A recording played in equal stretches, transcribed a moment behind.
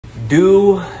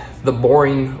do the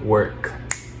boring work,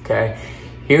 okay?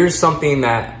 Here's something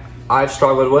that I've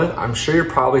struggled with. I'm sure you're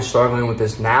probably struggling with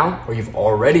this now, or you've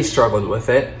already struggled with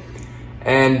it.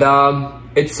 And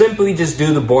it's simply just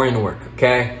do the boring work,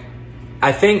 okay?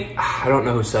 I don't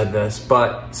know who said this,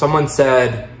 but someone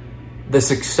said, the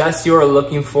success you are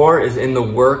looking for is in the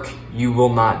work you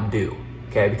will not do,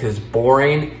 okay? Because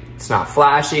boring, it's not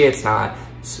flashy, it's not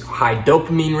high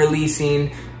dopamine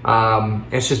releasing,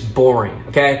 it's just boring,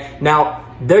 okay? Now,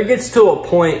 there gets to a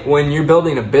point when you're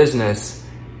building a business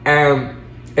and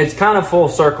it's kind of full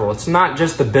circle. It's not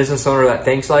just the business owner that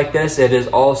thinks like this, it is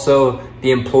also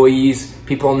the employees,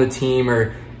 people on the team,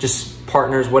 or just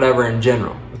partners, whatever in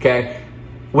general, okay?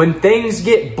 When things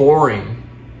get boring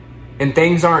and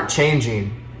things aren't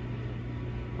changing,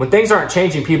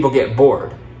 people get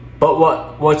bored.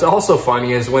 But what's also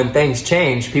funny is when things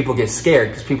change, people get scared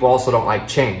because people also don't like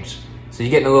change. So you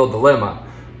get in a little dilemma.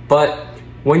 But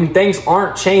when things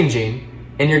aren't changing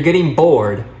and you're getting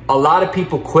bored, a lot of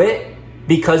people quit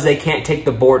because they can't take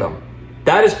the boredom.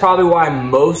 That is probably why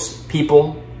most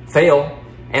people fail,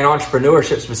 and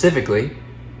entrepreneurship specifically,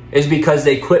 is because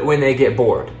they quit when they get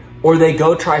bored. Or they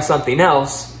go try something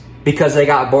else because they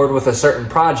got bored with a certain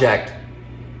project,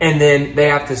 and then they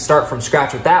have to start from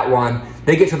scratch with that one.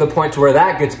 They get to the point to where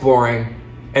that gets boring,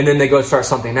 and then they go start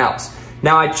something else.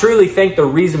 Now, I truly think the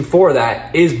reason for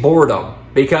that is boredom,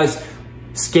 because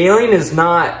scaling is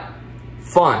not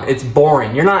fun. It's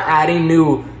boring. You're not adding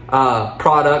new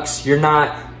products. You're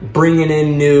not bringing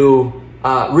in new,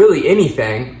 really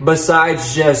anything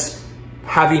besides just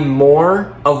having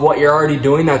more of what you're already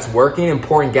doing that's working and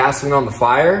pouring gasoline on the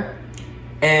fire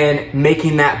and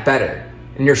making that better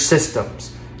in your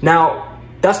systems. Now,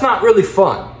 that's not really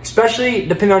fun, especially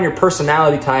depending on your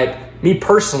personality type. Me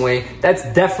personally, that's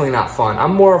definitely not fun.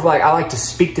 I'm more of like, I like to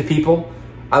speak to people.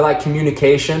 I like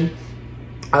communication.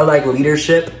 I like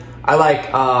leadership. I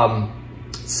like,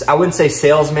 I wouldn't say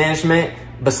sales management,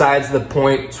 besides the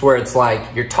points where it's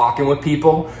like you're talking with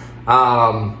people.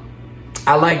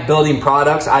 I like building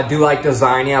products. I do like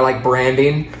designing. I like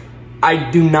branding.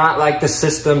 I do not like the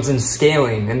systems and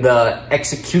scaling and the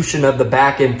execution of the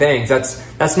back end things.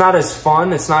 That's not as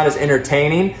fun. It's not as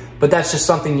entertaining, but that's just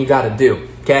something you got to do.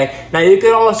 Okay. Now you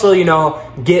could also,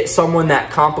 get someone that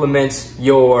complements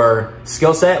your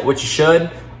skill set, which you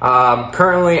should.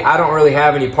 Currently, I don't really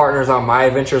have any partners on my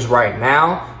adventures right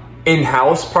now.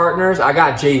 In-house partners. I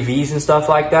got JVs and stuff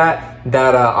like that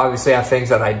obviously have things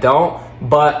that I don't,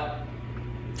 but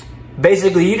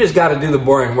basically, you just got to do the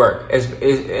boring work.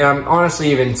 And I'm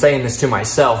honestly even saying this to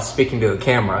myself, speaking to the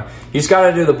camera. You just got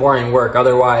to do the boring work.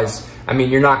 Otherwise,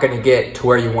 you're not going to get to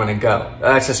where you want to go.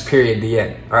 That's just period, the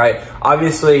end. All right.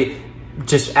 Obviously,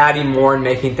 just adding more and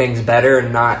making things better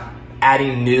and not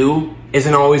adding new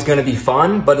isn't always going to be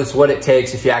fun, but it's what it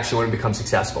takes if you actually want to become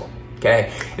successful.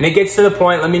 Okay. And it gets to the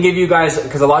point, let me give you guys,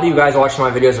 because a lot of you guys watching my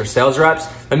videos are sales reps.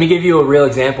 Let me give you a real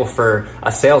example for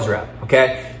a sales rep.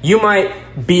 Okay. You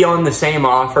might be on the same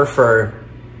offer for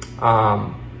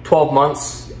 12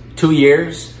 months, 2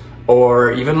 years,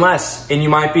 or even less. And you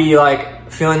might be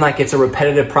like feeling like it's a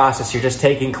repetitive process. You're just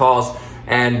taking calls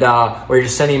and or you're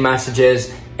just sending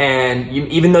messages. And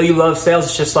even though you love sales,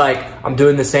 it's just like, I'm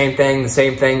doing the same thing, the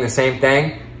same thing, the same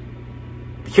thing.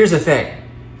 Here's the thing.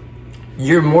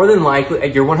 You're more than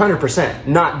likely, you're 100%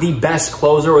 not the best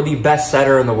closer or the best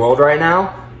setter in the world right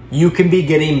now. You can be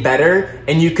getting better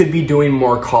and you could be doing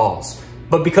more calls.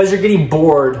 But because you're getting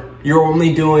bored, you're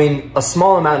only doing a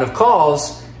small amount of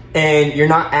calls and you're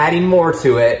not adding more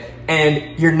to it,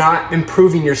 and you're not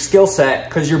improving your skill set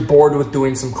because you're bored with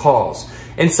doing some calls.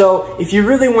 And so if you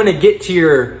really want to get to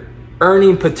your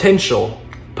earning potential,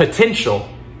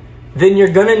 then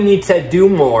you're going to need to do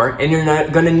more and you're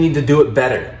not going to need to do it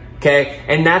better. Okay.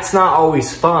 And that's not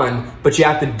always fun, but you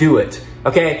have to do it.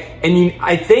 Okay. And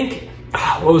I think,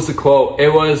 what was the quote?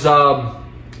 It was,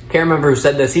 can't remember who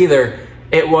said this either.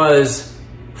 It was,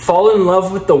 fall in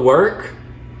love with the work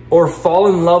or fall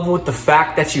in love with the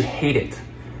fact that you hate it.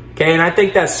 Okay. And I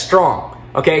think that's strong.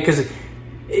 Okay. Because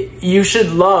you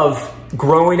should love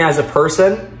growing as a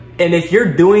person. And if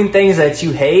you're doing things that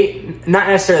you hate, not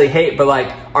necessarily hate, but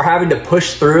like are having to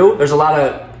push through, there's a lot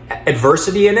of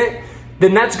adversity in it,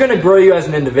 then that's going to grow you as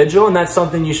an individual. And that's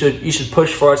something you should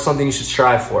push for. It's something you should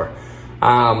strive for.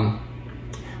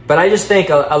 But I just think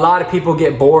a lot of people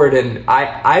get bored, and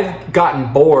I've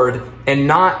gotten bored and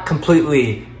not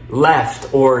completely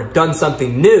left or done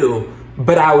something new,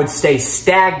 but I would stay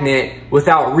stagnant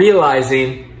without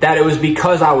realizing that it was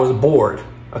because I was bored.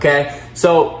 Okay.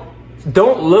 So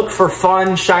don't look for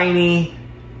fun, shiny,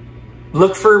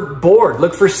 look for board,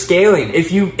 look for scaling.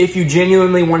 If you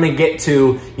genuinely want to get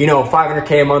to, you know,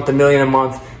 500K a month, $1 million a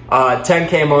month,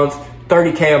 10K a month,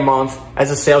 30K a month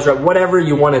as a sales rep, whatever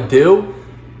you want to do,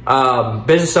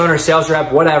 business owner, sales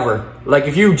rep, whatever. Like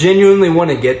if you genuinely want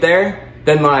to get there,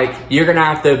 then like you're going to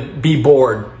have to be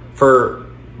bored for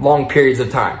long periods of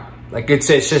time. Like it's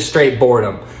just straight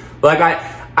boredom. Like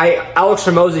Alex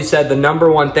Hormozi said the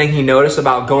number one thing he noticed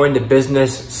about going to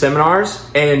business seminars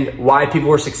and why people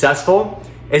were successful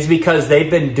is because they've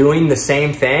been doing the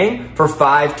same thing for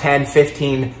 5, 10,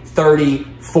 15, 30,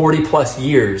 40 plus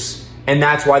years. And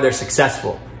that's why they're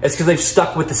successful. It's because they've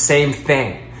stuck with the same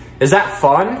thing. Is that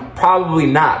fun? Probably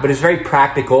not, but it's very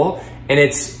practical and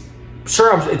it's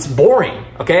boring.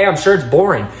 Okay. I'm sure it's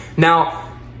boring. Now,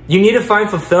 you need to find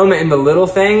fulfillment in the little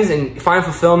things and find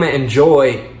fulfillment and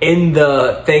joy in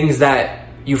the things that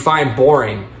you find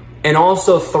boring, and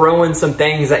also throw in some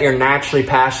things that you're naturally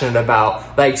passionate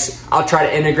about. Like I'll try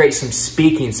to integrate some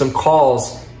speaking, some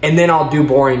calls, and then I'll do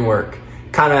boring work.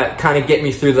 Kind of get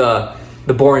me through the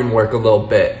boring work a little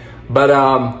bit. But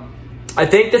I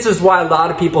think this is why a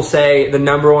lot of people say the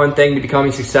number one thing to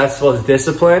becoming successful is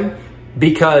discipline,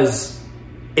 because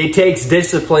it takes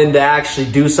discipline to actually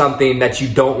do something that you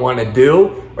don't want to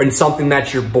do or in something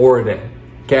that you're bored in.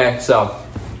 Okay, so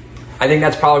I think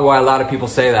that's probably why a lot of people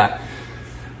say that.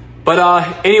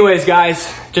 But anyways,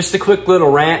 guys, just a quick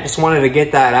little rant. Just wanted to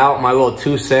get that out, my little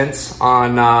 2 cents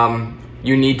on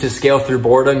you need to scale through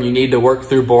boredom. You need to work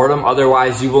through boredom.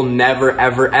 Otherwise, you will never,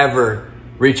 ever, ever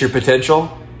reach your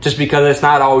potential, just because it's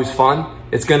not always fun.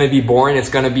 It's going to be boring. It's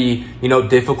going to be, you know,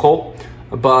 difficult,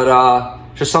 but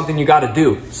just something you got to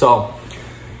do. So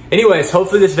anyways,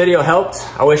 hopefully this video helped.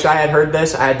 I wish I had heard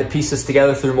this. I had to piece this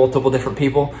together through multiple different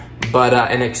people, but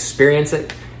and experience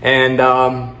it. And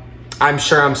I'm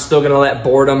sure I'm still going to let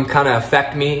boredom kind of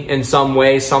affect me in some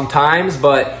ways sometimes,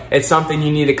 but it's something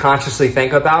you need to consciously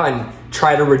think about and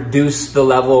try to reduce the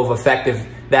level of effective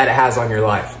that it has on your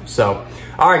life. So,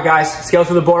 all right, guys, scale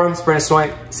through the boredom, sprint,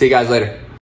 swing. See you guys later.